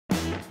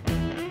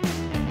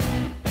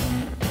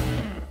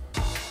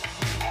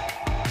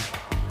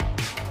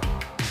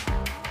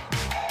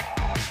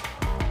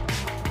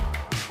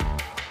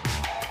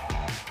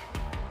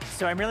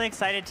So I'm really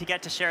excited to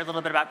get to share a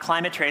little bit about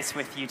Climate Trace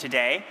with you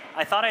today.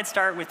 I thought I'd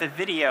start with a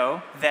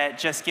video that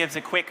just gives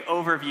a quick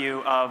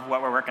overview of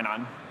what we're working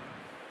on.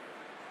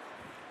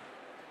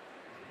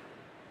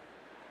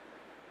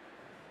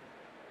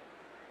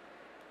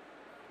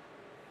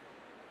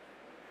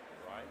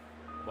 Right,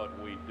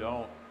 but we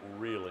don't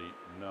really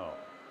know.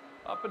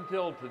 Up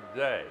until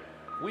today,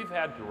 we've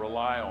had to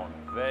rely on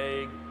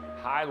vague,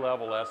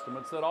 high-level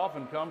estimates that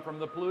often come from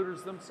the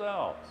polluters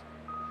themselves.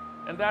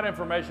 And that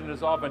information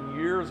is often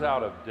years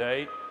out of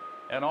date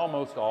and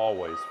almost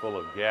always full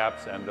of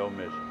gaps and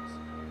omissions.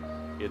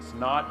 It's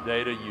not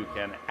data you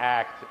can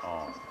act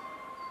on.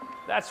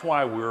 That's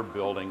why we're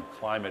building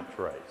Climate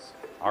Trace.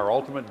 Our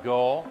ultimate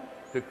goal,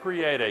 to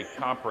create a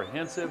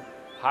comprehensive,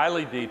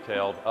 highly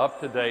detailed,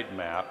 up-to-date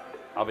map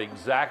of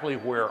exactly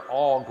where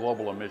all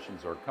global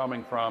emissions are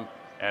coming from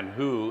and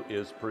who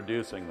is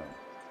producing them.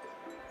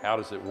 How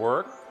does it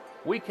work?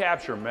 We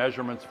capture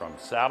measurements from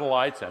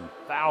satellites and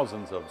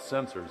thousands of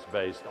sensors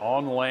based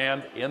on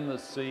land, in the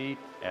sea,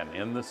 and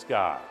in the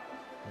sky.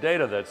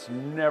 Data that's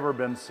never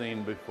been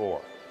seen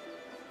before.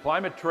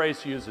 Climate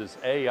Trace uses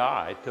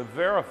AI to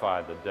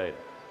verify the data,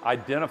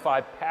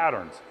 identify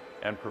patterns,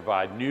 and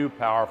provide new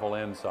powerful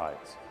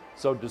insights.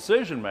 So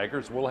decision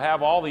makers will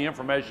have all the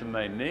information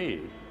they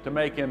need to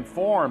make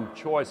informed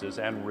choices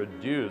and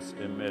reduce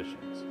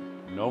emissions.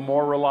 No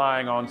more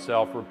relying on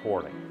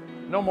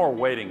self-reporting. No more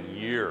waiting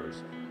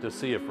years to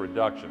see if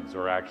reductions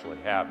are actually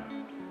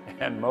happening.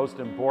 And most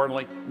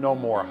importantly, no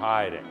more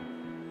hiding.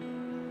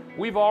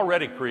 We've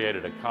already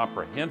created a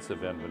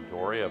comprehensive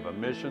inventory of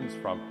emissions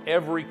from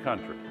every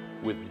country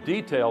with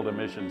detailed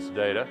emissions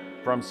data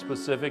from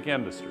specific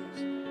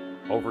industries.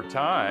 Over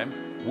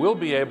time, we'll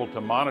be able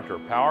to monitor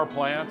power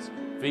plants,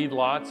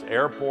 feedlots,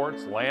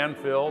 airports,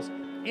 landfills,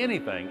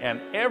 anything and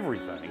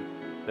everything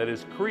that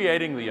is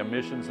creating the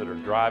emissions that are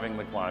driving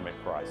the climate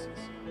crisis.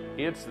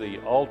 It's the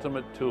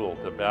ultimate tool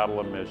to battle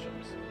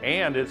emissions,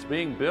 and it's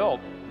being built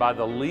by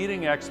the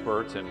leading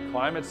experts in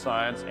climate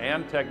science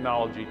and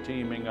technology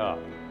teaming up.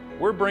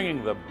 We're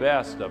bringing the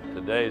best of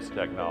today's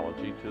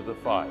technology to the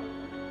fight.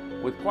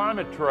 With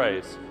Climate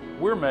Trace,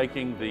 we're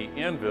making the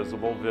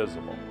invisible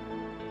visible.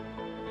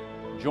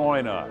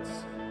 Join us.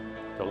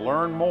 To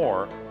learn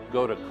more,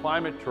 go to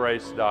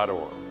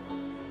climatetrace.org.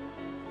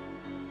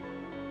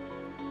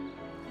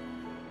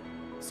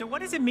 So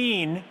what does it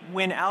mean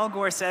when Al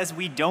Gore says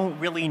we don't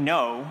really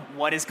know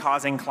what is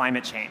causing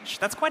climate change?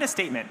 That's quite a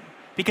statement,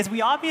 because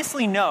we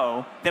obviously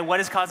know that what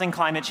is causing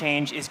climate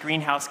change is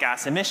greenhouse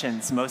gas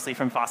emissions, mostly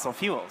from fossil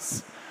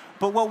fuels.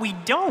 But what we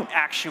don't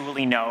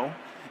actually know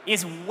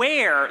is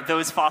where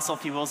those fossil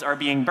fuels are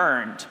being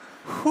burned.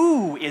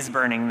 Who is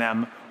burning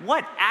them?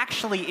 What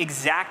actually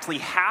exactly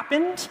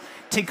happened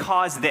to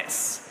cause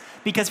this?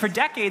 Because for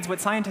decades, what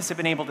scientists have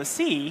been able to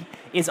see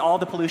is all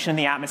the pollution in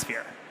the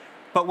atmosphere.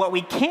 But what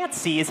we can't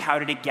see is how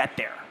did it get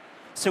there.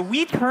 So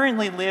we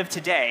currently live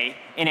today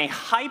in a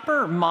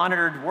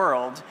hyper-monitored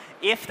world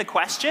if the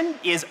question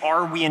is,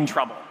 are we in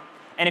trouble?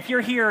 And if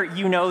you're here,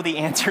 you know the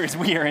answer is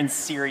we are in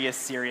serious,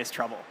 serious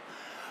trouble.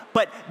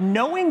 But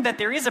knowing that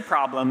there is a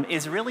problem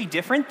is really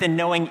different than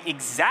knowing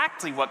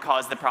exactly what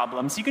caused the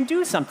problem so you can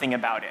do something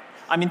about it.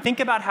 I mean, think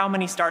about how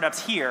many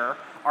startups here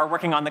are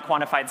working on the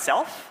quantified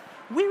self.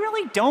 We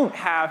really don't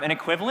have an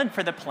equivalent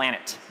for the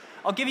planet.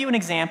 I'll give you an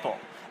example.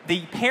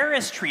 The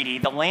Paris Treaty,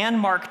 the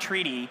landmark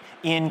treaty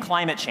in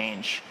climate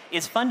change,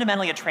 is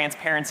fundamentally a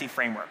transparency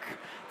framework.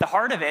 The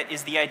heart of it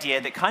is the idea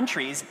that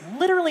countries,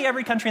 literally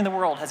every country in the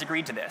world has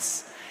agreed to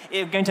this,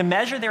 are going to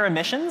measure their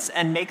emissions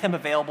and make them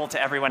available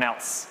to everyone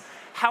else.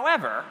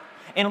 However,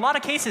 in a lot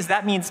of cases,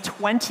 that means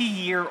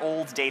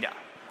 20-year-old data.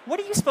 What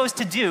are you supposed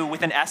to do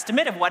with an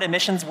estimate of what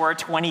emissions were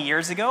 20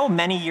 years ago,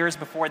 many years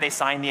before they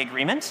signed the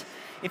agreement?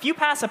 If you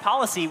pass a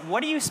policy,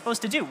 what are you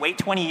supposed to do? Wait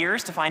 20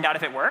 years to find out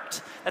if it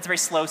worked? That's a very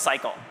slow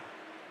cycle.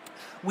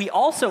 We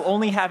also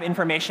only have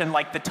information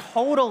like the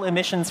total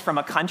emissions from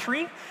a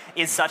country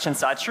is such and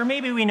such, or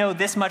maybe we know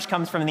this much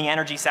comes from the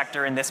energy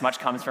sector and this much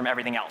comes from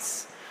everything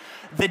else.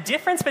 The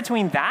difference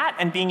between that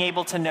and being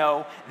able to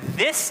know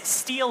this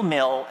steel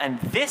mill and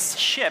this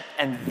ship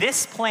and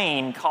this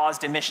plane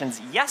caused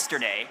emissions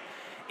yesterday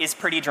is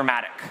pretty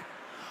dramatic.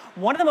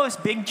 One of the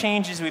most big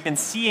changes we've been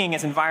seeing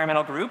as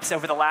environmental groups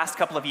over the last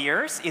couple of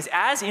years is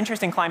as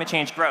interest in climate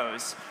change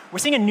grows, we're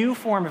seeing a new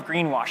form of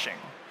greenwashing.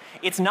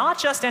 It's not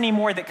just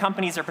anymore that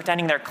companies are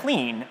pretending they're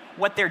clean.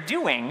 What they're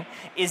doing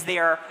is they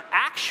are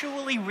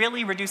actually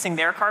really reducing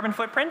their carbon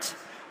footprint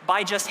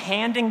by just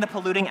handing the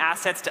polluting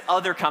assets to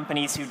other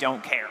companies who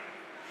don't care.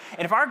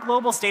 And if our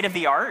global state of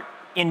the art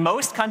in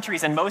most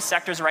countries and most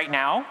sectors right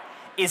now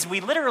is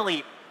we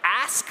literally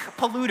ask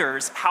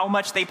polluters how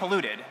much they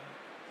polluted,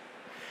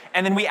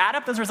 and then we add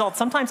up those results,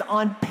 sometimes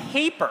on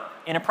paper,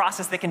 in a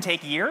process that can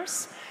take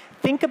years,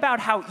 think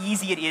about how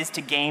easy it is to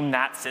game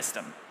that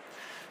system.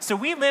 So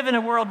we live in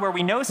a world where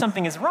we know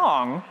something is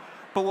wrong,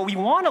 but what we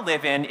want to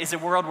live in is a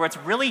world where it's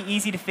really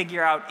easy to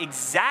figure out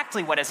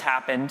exactly what has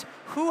happened,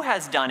 who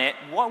has done it,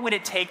 what would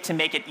it take to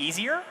make it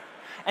easier,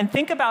 and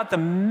think about the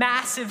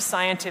massive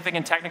scientific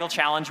and technical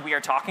challenge we are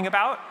talking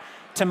about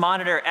to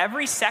monitor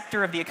every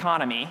sector of the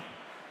economy,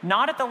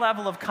 not at the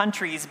level of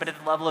countries, but at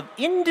the level of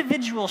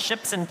individual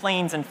ships and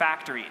planes and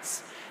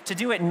factories. To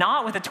do it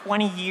not with a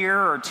 20-year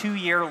or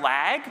 2-year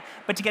lag,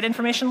 but to get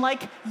information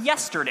like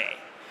yesterday.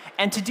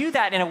 And to do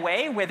that in a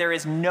way where there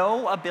is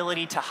no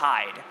ability to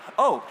hide.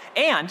 Oh,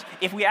 and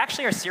if we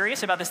actually are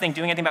serious about this thing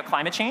doing anything about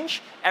climate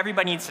change,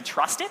 everybody needs to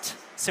trust it.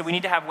 So we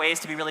need to have ways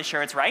to be really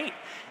sure it's right.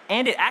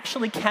 And it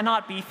actually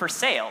cannot be for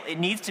sale. It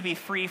needs to be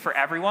free for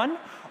everyone,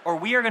 or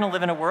we are going to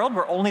live in a world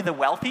where only the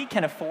wealthy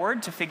can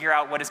afford to figure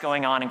out what is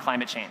going on in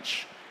climate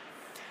change.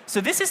 So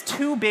this is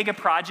too big a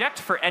project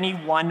for any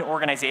one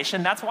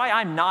organization. That's why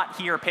I'm not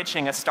here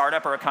pitching a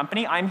startup or a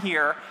company. I'm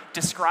here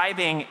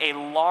describing a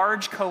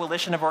large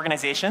coalition of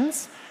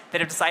organizations that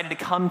have decided to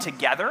come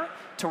together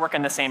to work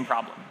on the same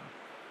problem.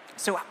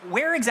 So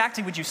where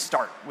exactly would you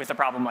start with a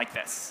problem like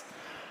this?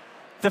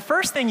 The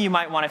first thing you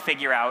might want to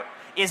figure out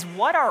is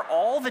what are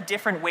all the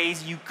different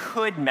ways you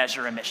could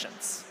measure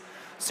emissions.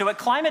 So at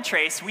Climate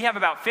Trace, we have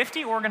about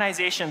 50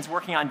 organizations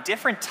working on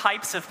different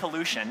types of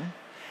pollution.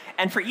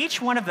 And for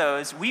each one of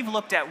those, we've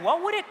looked at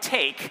what would it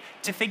take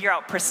to figure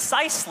out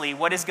precisely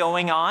what is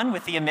going on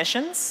with the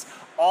emissions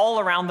all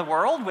around the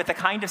world with the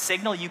kind of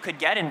signal you could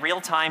get in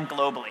real time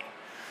globally.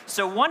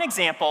 So one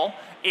example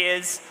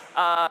is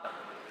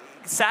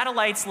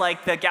satellites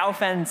like the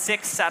Gaofen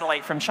 6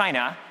 satellite from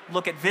China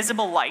look at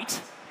visible light.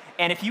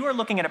 And if you are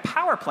looking at a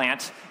power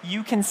plant,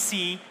 you can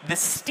see the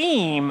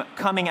steam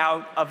coming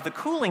out of the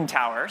cooling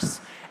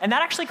towers. And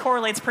that actually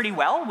correlates pretty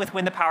well with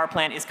when the power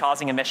plant is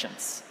causing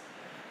emissions.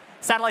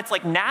 Satellites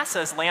like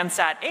NASA's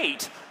Landsat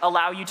 8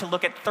 allow you to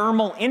look at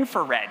thermal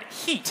infrared.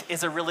 Heat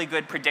is a really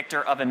good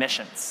predictor of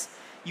emissions.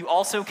 You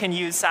also can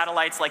use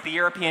satellites like the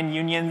European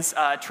Union's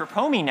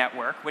TRPOMI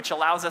network, which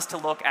allows us to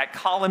look at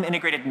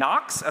column-integrated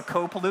NOx, a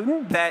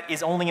co-pollutant that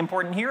is only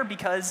important here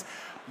because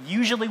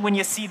usually when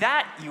you see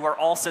that, you are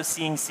also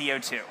seeing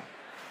CO2.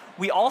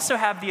 We also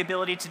have the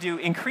ability to do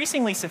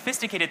increasingly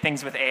sophisticated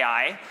things with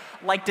AI,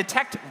 like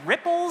detect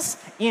ripples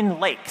in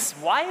lakes.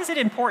 Why is it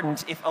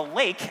important if a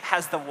lake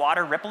has the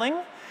water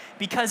rippling?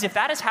 Because if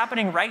that is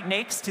happening right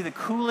next to the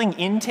cooling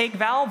intake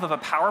valve of a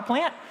power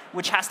plant,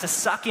 which has to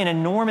suck in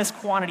enormous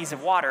quantities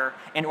of water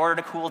in order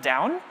to cool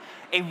down,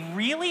 a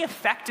really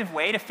effective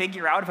way to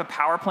figure out if a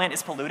power plant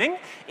is polluting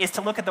is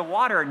to look at the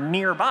water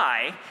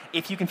nearby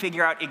if you can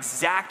figure out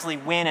exactly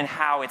when and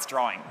how it's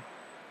drawing.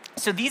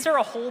 So these are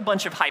a whole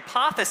bunch of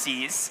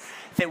hypotheses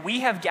that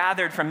we have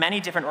gathered from many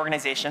different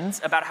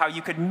organizations about how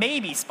you could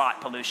maybe spot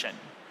pollution.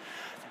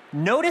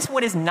 Notice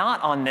what is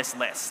not on this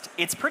list.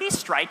 It's pretty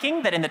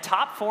striking that in the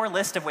top 4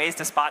 list of ways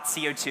to spot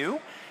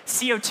CO2,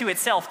 CO2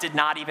 itself did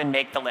not even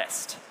make the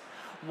list.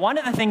 One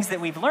of the things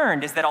that we've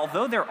learned is that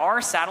although there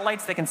are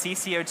satellites that can see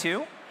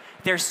CO2,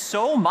 there's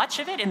so much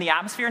of it in the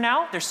atmosphere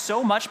now, there's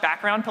so much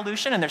background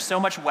pollution, and there's so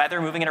much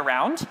weather moving it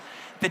around,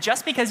 that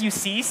just because you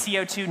see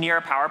CO2 near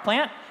a power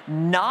plant,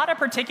 not a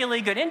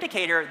particularly good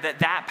indicator that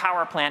that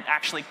power plant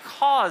actually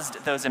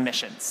caused those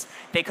emissions.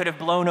 They could have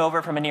blown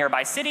over from a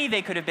nearby city,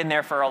 they could have been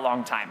there for a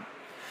long time.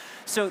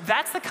 So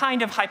that's the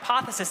kind of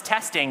hypothesis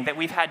testing that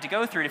we've had to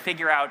go through to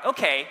figure out,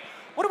 okay,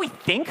 what do we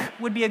think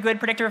would be a good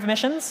predictor of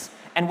emissions?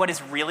 And what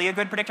is really a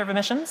good predictor of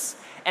emissions?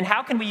 And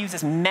how can we use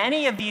as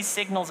many of these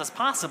signals as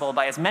possible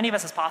by as many of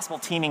us as possible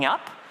teaming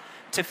up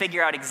to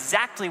figure out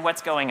exactly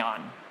what's going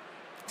on?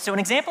 So an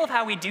example of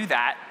how we do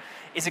that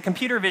is a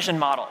computer vision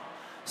model.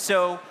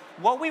 So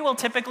what we will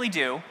typically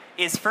do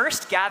is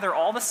first gather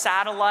all the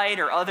satellite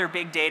or other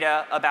big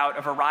data about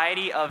a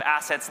variety of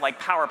assets like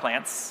power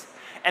plants,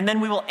 and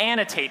then we will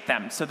annotate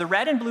them. So the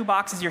red and blue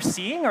boxes you're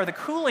seeing are the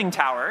cooling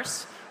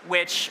towers,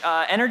 which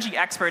energy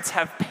experts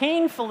have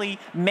painfully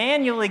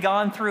manually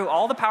gone through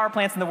all the power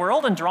plants in the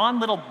world and drawn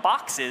little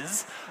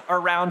boxes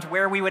around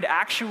where we would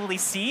actually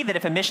see that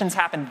if emissions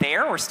happen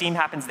there or steam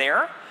happens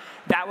there,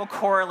 that will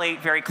correlate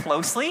very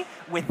closely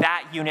with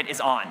that unit is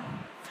on.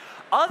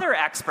 Other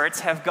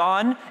experts have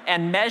gone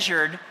and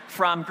measured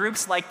from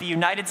groups like the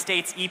United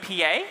States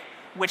EPA,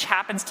 which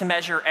happens to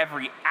measure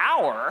every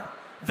hour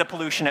the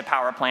pollution at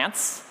power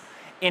plants,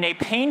 in a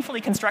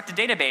painfully constructed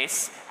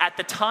database at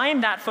the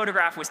time that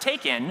photograph was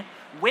taken,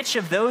 which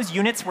of those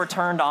units were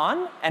turned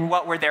on and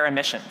what were their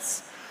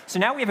emissions. So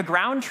now we have a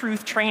ground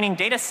truth training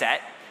data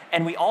set,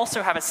 and we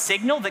also have a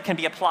signal that can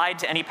be applied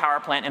to any power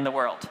plant in the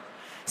world.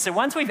 So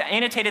once we've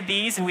annotated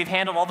these and we've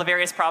handled all the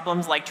various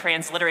problems like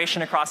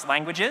transliteration across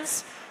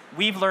languages,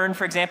 we've learned,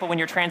 for example, when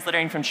you're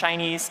transliterating from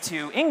Chinese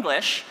to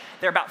English,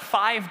 there are about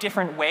 5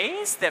 different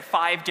ways that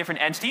 5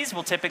 different entities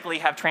will typically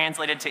have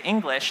translated to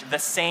English the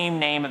same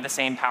name of the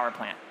same power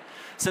plant.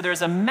 So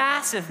there's a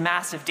massive,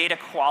 massive data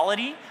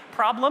quality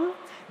problem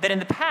that in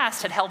the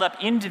past had held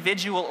up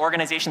individual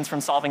organizations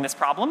from solving this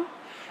problem.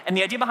 And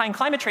the idea behind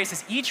Climate Trace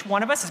is each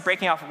one of us is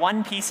breaking off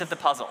one piece of the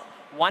puzzle.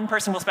 One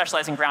person will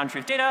specialize in ground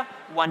truth data,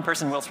 one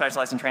person will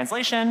specialize in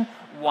translation,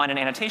 one in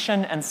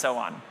annotation, and so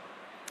on.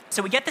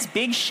 So we get this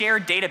big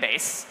shared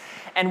database,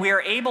 and we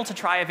are able to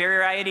try a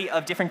variety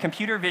of different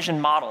computer vision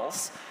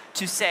models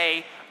to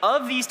say,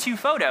 of these 2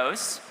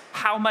 photos,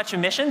 how much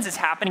emissions is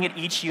happening at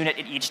each unit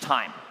at each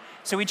time.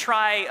 So we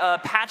try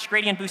patch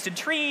gradient boosted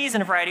trees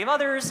and a variety of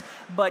others,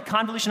 but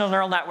convolutional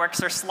neural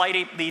networks are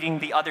slightly leading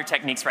the other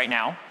techniques right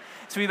now.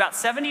 So we have about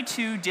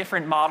 72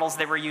 different models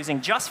that we're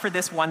using just for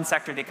this one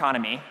sector of the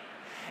economy.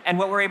 And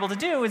what we're able to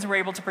do is we're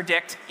able to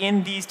predict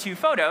in these two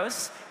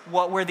photos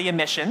what were the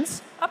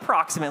emissions,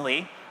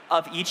 approximately,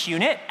 of each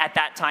unit at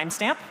that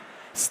timestamp,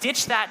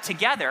 stitch that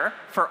together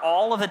for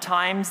all of the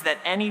times that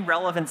any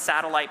relevant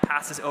satellite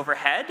passes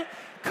overhead,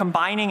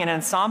 combining an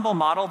ensemble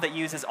model that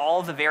uses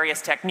all of the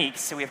various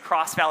techniques. So we have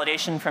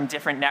cross-validation from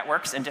different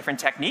networks and different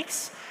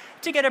techniques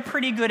to get a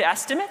pretty good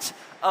estimate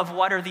of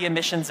what are the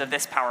emissions of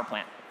this power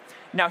plant.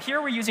 Now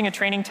here we're using a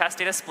training test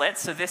data split.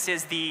 So this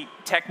is the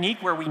technique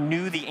where we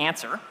knew the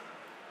answer.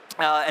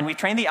 And we've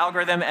trained the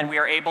algorithm, and we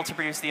are able to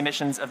produce the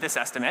emissions of this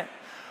estimate.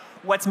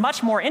 What's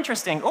much more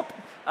interesting,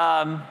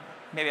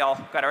 maybe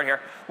I'll get over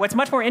here. What's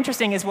much more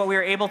interesting is what we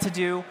were able to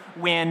do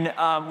when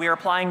we are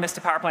applying this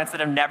to power plants that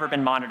have never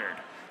been monitored.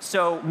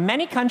 So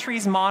many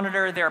countries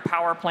monitor their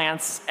power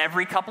plants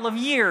every couple of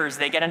years.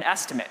 They get an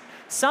estimate.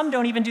 Some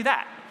don't even do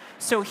that.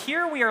 So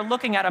here we are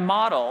looking at a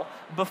model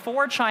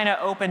before China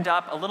opened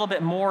up a little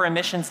bit more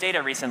emissions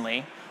data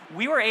recently.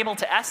 We were able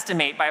to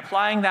estimate by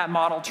applying that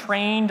model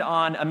trained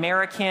on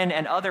American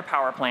and other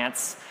power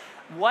plants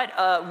what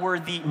were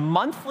the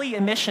monthly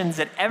emissions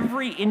at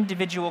every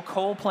individual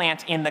coal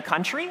plant in the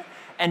country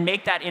and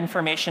make that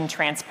information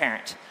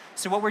transparent.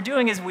 So what we're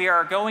doing is we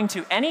are going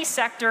to any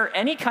sector,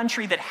 any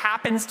country that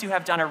happens to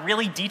have done a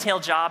really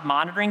detailed job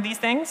monitoring these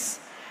things,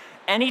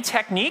 any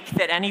technique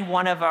that any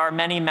one of our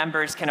many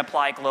members can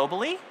apply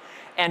globally,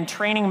 and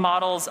training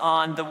models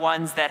on the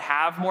ones that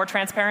have more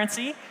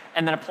transparency,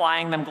 and then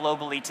applying them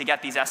globally to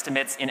get these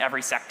estimates in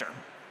every sector.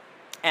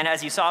 And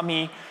as you saw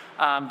me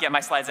get my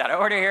slides out of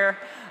order here,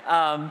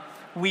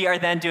 we are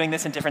then doing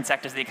this in different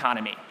sectors of the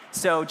economy.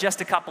 So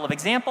just a couple of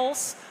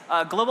examples.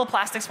 Global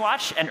Plastics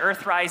Watch and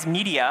Earthrise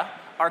Media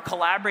are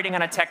collaborating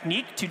on a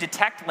technique to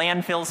detect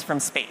landfills from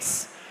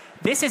space.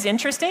 This is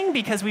interesting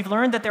because we've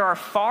learned that there are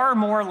far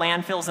more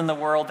landfills in the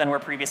world than were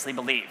previously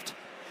believed.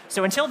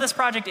 So until this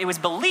project, it was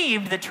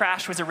believed that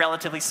trash was a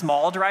relatively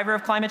small driver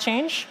of climate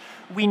change.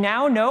 We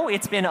now know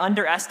it's been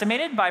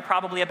underestimated by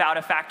probably about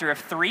a factor of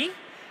 3.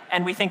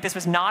 And we think this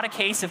was not a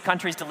case of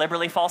countries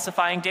deliberately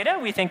falsifying data.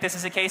 We think this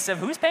is a case of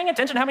who's paying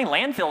attention to how many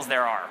landfills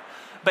there are.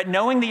 But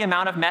knowing the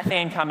amount of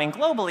methane coming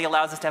globally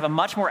allows us to have a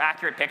much more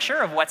accurate picture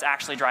of what's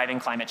actually driving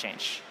climate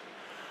change.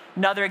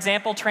 Another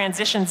example,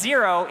 Transition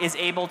Zero is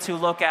able to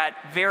look at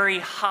very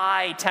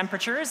high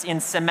temperatures in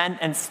cement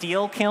and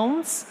steel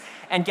kilns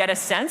and get a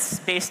sense,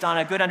 based on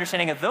a good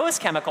understanding of those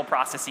chemical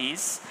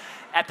processes,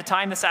 at the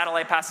time the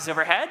satellite passes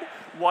overhead,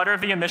 what are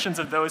the emissions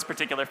of those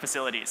particular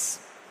facilities.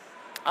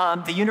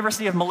 The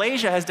University of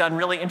Malaysia has done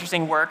really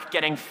interesting work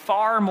getting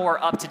far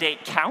more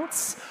up-to-date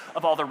counts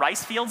of all the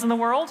rice fields in the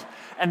world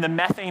and the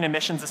methane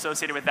emissions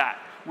associated with that.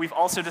 We've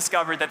also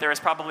discovered that there is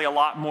probably a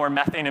lot more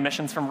methane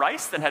emissions from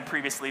rice than had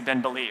previously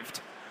been believed.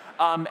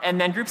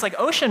 And then groups like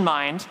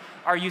OceanMind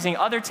are using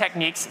other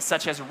techniques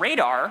such as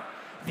radar.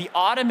 The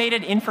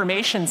automated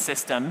information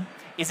system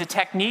is a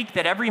technique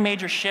that every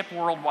major ship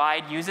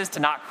worldwide uses to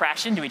not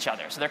crash into each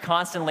other. So they're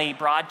constantly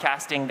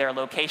broadcasting their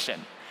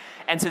location.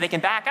 And so they can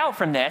back out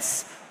from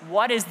this,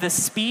 what is the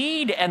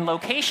speed and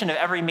location of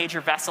every major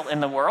vessel in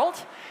the world?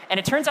 And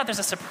it turns out there's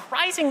a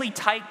surprisingly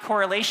tight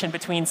correlation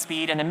between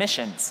speed and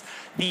emissions.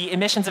 The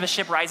emissions of a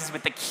ship rises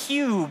with the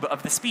cube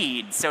of the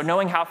speed. So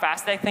knowing how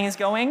fast that thing is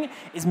going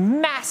is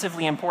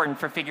massively important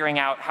for figuring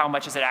out how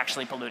much is it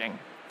actually polluting.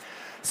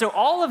 So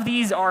all of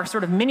these are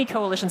sort of mini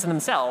coalitions in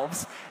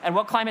themselves. And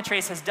what Climate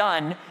Trace has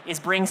done is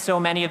bring so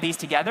many of these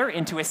together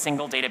into a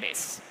single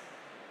database.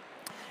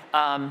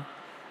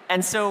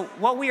 And so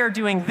what we are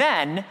doing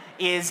then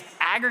is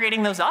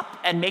aggregating those up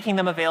and making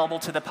them available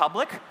to the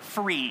public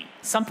free.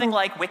 Something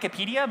like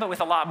Wikipedia, but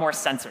with a lot more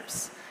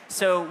sensors.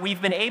 So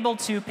we've been able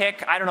to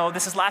pick, I don't know,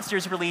 this is last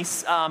year's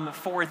release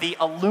for the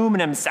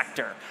aluminum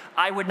sector.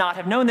 I would not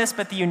have known this,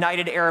 but the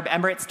United Arab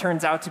Emirates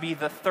turns out to be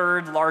the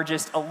 3rd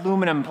largest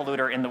aluminum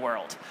polluter in the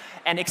world.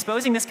 And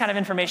exposing this kind of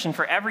information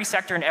for every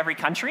sector in every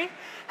country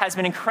has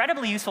been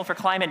incredibly useful for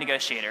climate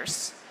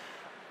negotiators.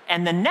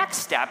 And the next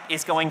step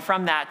is going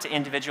from that to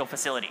individual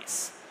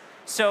facilities.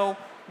 So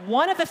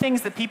one of the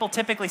things that people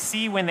typically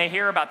see when they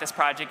hear about this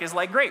project is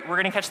like, great, we're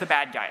going to catch the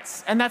bad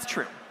guys. And that's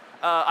true.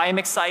 I am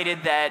excited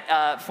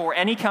that for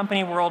any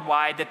company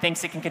worldwide that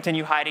thinks it can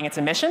continue hiding its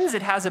emissions,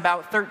 it has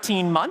about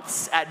 13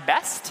 months at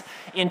best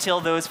until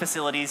those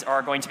facilities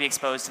are going to be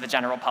exposed to the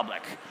general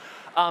public.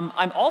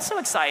 I'm also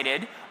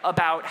excited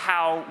about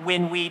how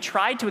when we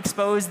tried to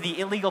expose the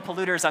illegal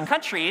polluters on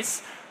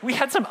countries, we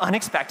had some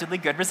unexpectedly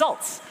good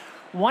results.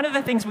 One of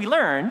the things we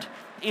learned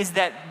is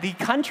that the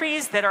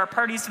countries that are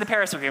parties to the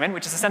Paris Agreement,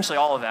 which is essentially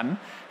all of them,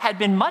 had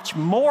been much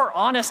more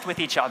honest with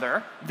each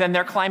other than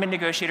their climate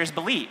negotiators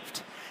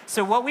believed.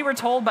 So what we were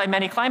told by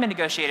many climate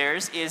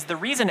negotiators is the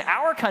reason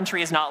our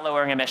country is not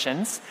lowering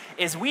emissions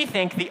is we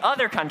think the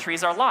other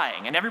countries are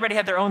lying. And everybody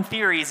had their own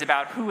theories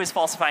about who is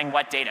falsifying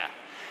what data.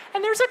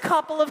 And there's a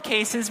couple of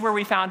cases where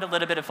we found a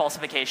little bit of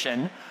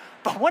falsification.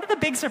 But one of the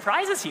big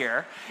surprises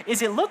here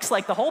is it looks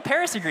like the whole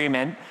Paris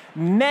Agreement,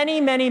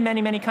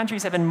 many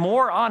countries have been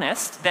more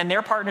honest than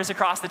their partners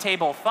across the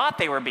table thought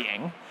they were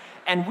being,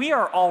 and we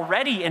are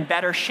already in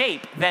better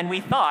shape than we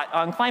thought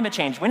on climate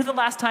change. When's the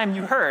last time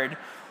you heard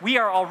we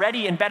are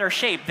already in better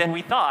shape than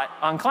we thought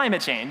on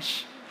climate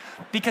change?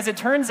 Because it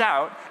turns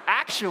out,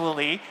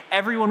 actually,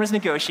 everyone was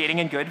negotiating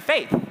in good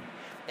faith.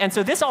 And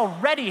so this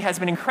already has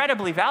been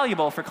incredibly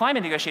valuable for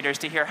climate negotiators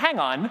to hear, hang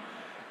on,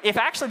 if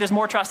actually there's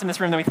more trust in this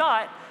room than we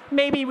thought,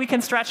 maybe we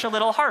can stretch a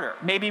little harder.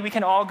 Maybe we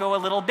can all go a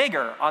little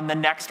bigger on the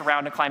next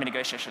round of climate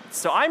negotiations.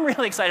 So I'm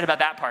really excited about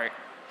that part.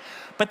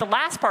 But the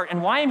last part,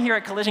 and why I'm here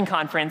at Collision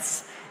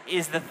Conference,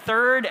 is the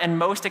third and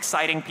most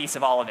exciting piece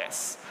of all of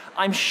this.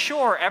 I'm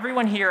sure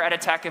everyone here at a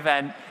tech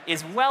event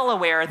is well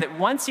aware that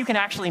once you can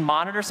actually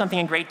monitor something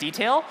in great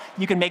detail,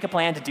 you can make a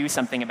plan to do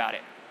something about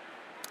it.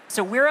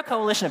 So we're a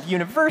coalition of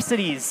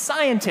universities,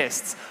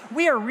 scientists.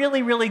 We are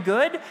really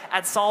good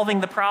at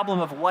solving the problem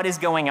of what is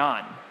going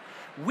on.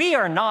 We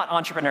are not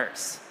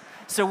entrepreneurs.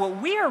 So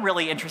what we are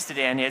really interested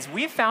in is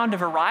we've found a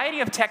variety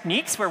of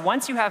techniques where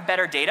once you have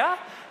better data,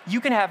 you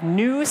can have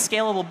new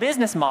scalable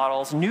business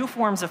models, new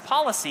forms of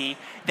policy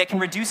that can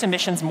reduce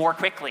emissions more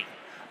quickly.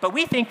 But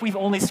we think we've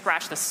only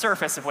scratched the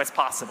surface of what's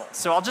possible.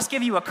 So I'll just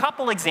give you a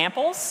couple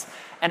examples,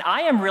 and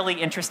I am really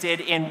interested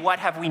in what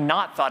have we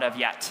not thought of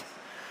yet.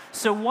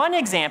 So one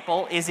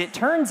example is it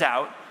turns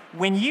out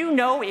when you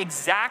know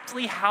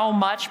exactly how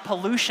much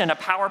pollution a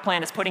power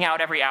plant is putting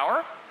out every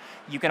hour,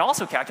 you can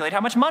also calculate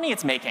how much money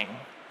it's making.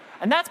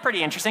 And that's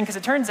pretty interesting because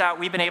it turns out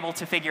we've been able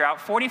to figure out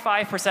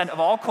 45% of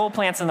all coal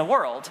plants in the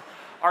world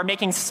are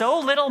making so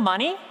little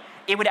money,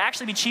 it would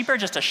actually be cheaper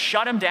just to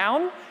shut them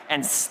down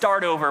and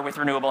start over with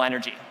renewable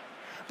energy.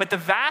 But the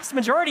vast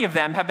majority of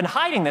them have been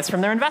hiding this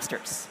from their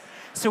investors.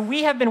 So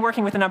we have been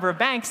working with a number of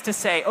banks to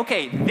say,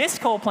 okay, this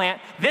coal plant,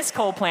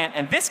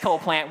 and this coal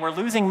plant, we're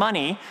losing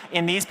money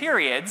in these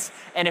periods.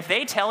 And if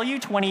they tell you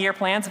 20-year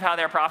plans of how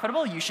they're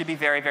profitable, you should be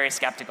very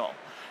skeptical.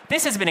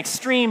 This has been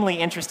extremely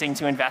interesting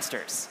to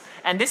investors.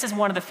 And this is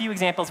one of the few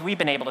examples we've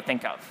been able to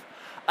think of.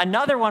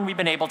 Another one we've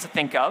been able to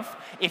think of,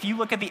 if you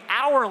look at the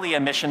hourly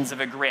emissions of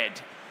a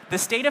grid, the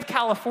state of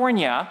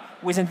California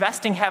was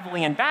investing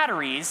heavily in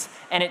batteries,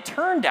 and it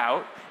turned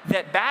out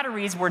that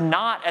batteries were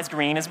not as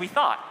green as we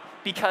thought,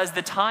 because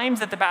the times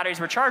that the batteries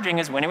were charging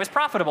is when it was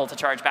profitable to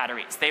charge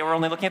batteries. They were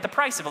only looking at the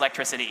price of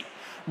electricity.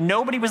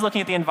 Nobody was looking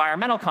at the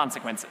environmental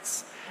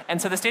consequences.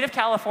 And so the state of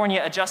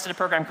California adjusted a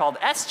program called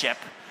SCHIP,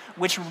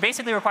 which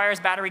basically requires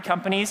battery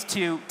companies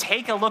to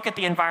take a look at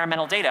the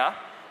environmental data,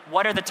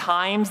 what are the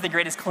times the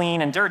grid is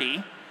clean and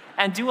dirty,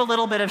 and do a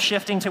little bit of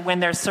shifting to when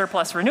there's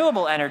surplus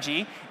renewable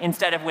energy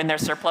instead of when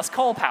there's surplus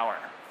coal power.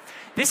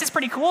 This is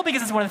pretty cool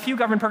because it's one of the few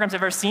government programs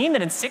I've ever seen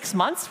that in 6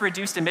 months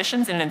reduced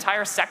emissions in an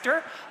entire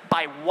sector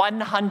by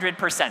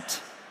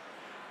 100%.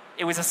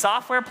 It was a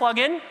software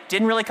plugin,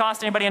 didn't really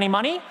cost anybody any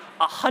money,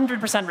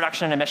 100%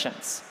 reduction in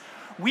emissions.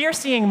 We are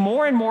seeing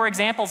more and more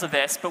examples of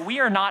this, but we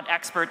are not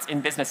experts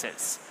in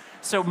businesses.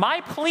 So my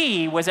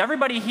plea was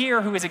everybody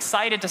here who is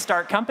excited to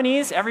start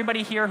companies,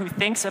 everybody here who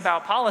thinks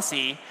about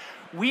policy,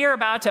 we are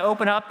about to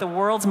open up the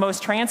world's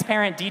most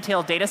transparent,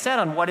 detailed data set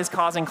on what is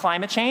causing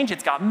climate change.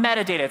 It's got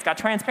metadata, it's got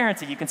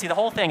transparency, you can see the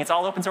whole thing, it's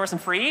all open source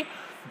and free.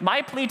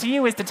 My plea to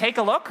you is to take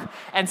a look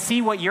and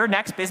see what your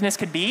next business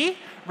could be,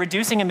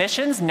 reducing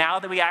emissions now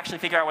that we actually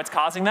figure out what's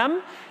causing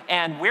them.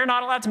 And we're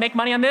not allowed to make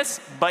money on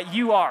this, but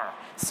you are.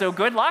 So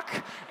good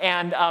luck,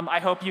 and I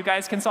hope you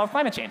guys can solve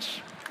climate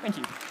change. Thank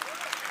you.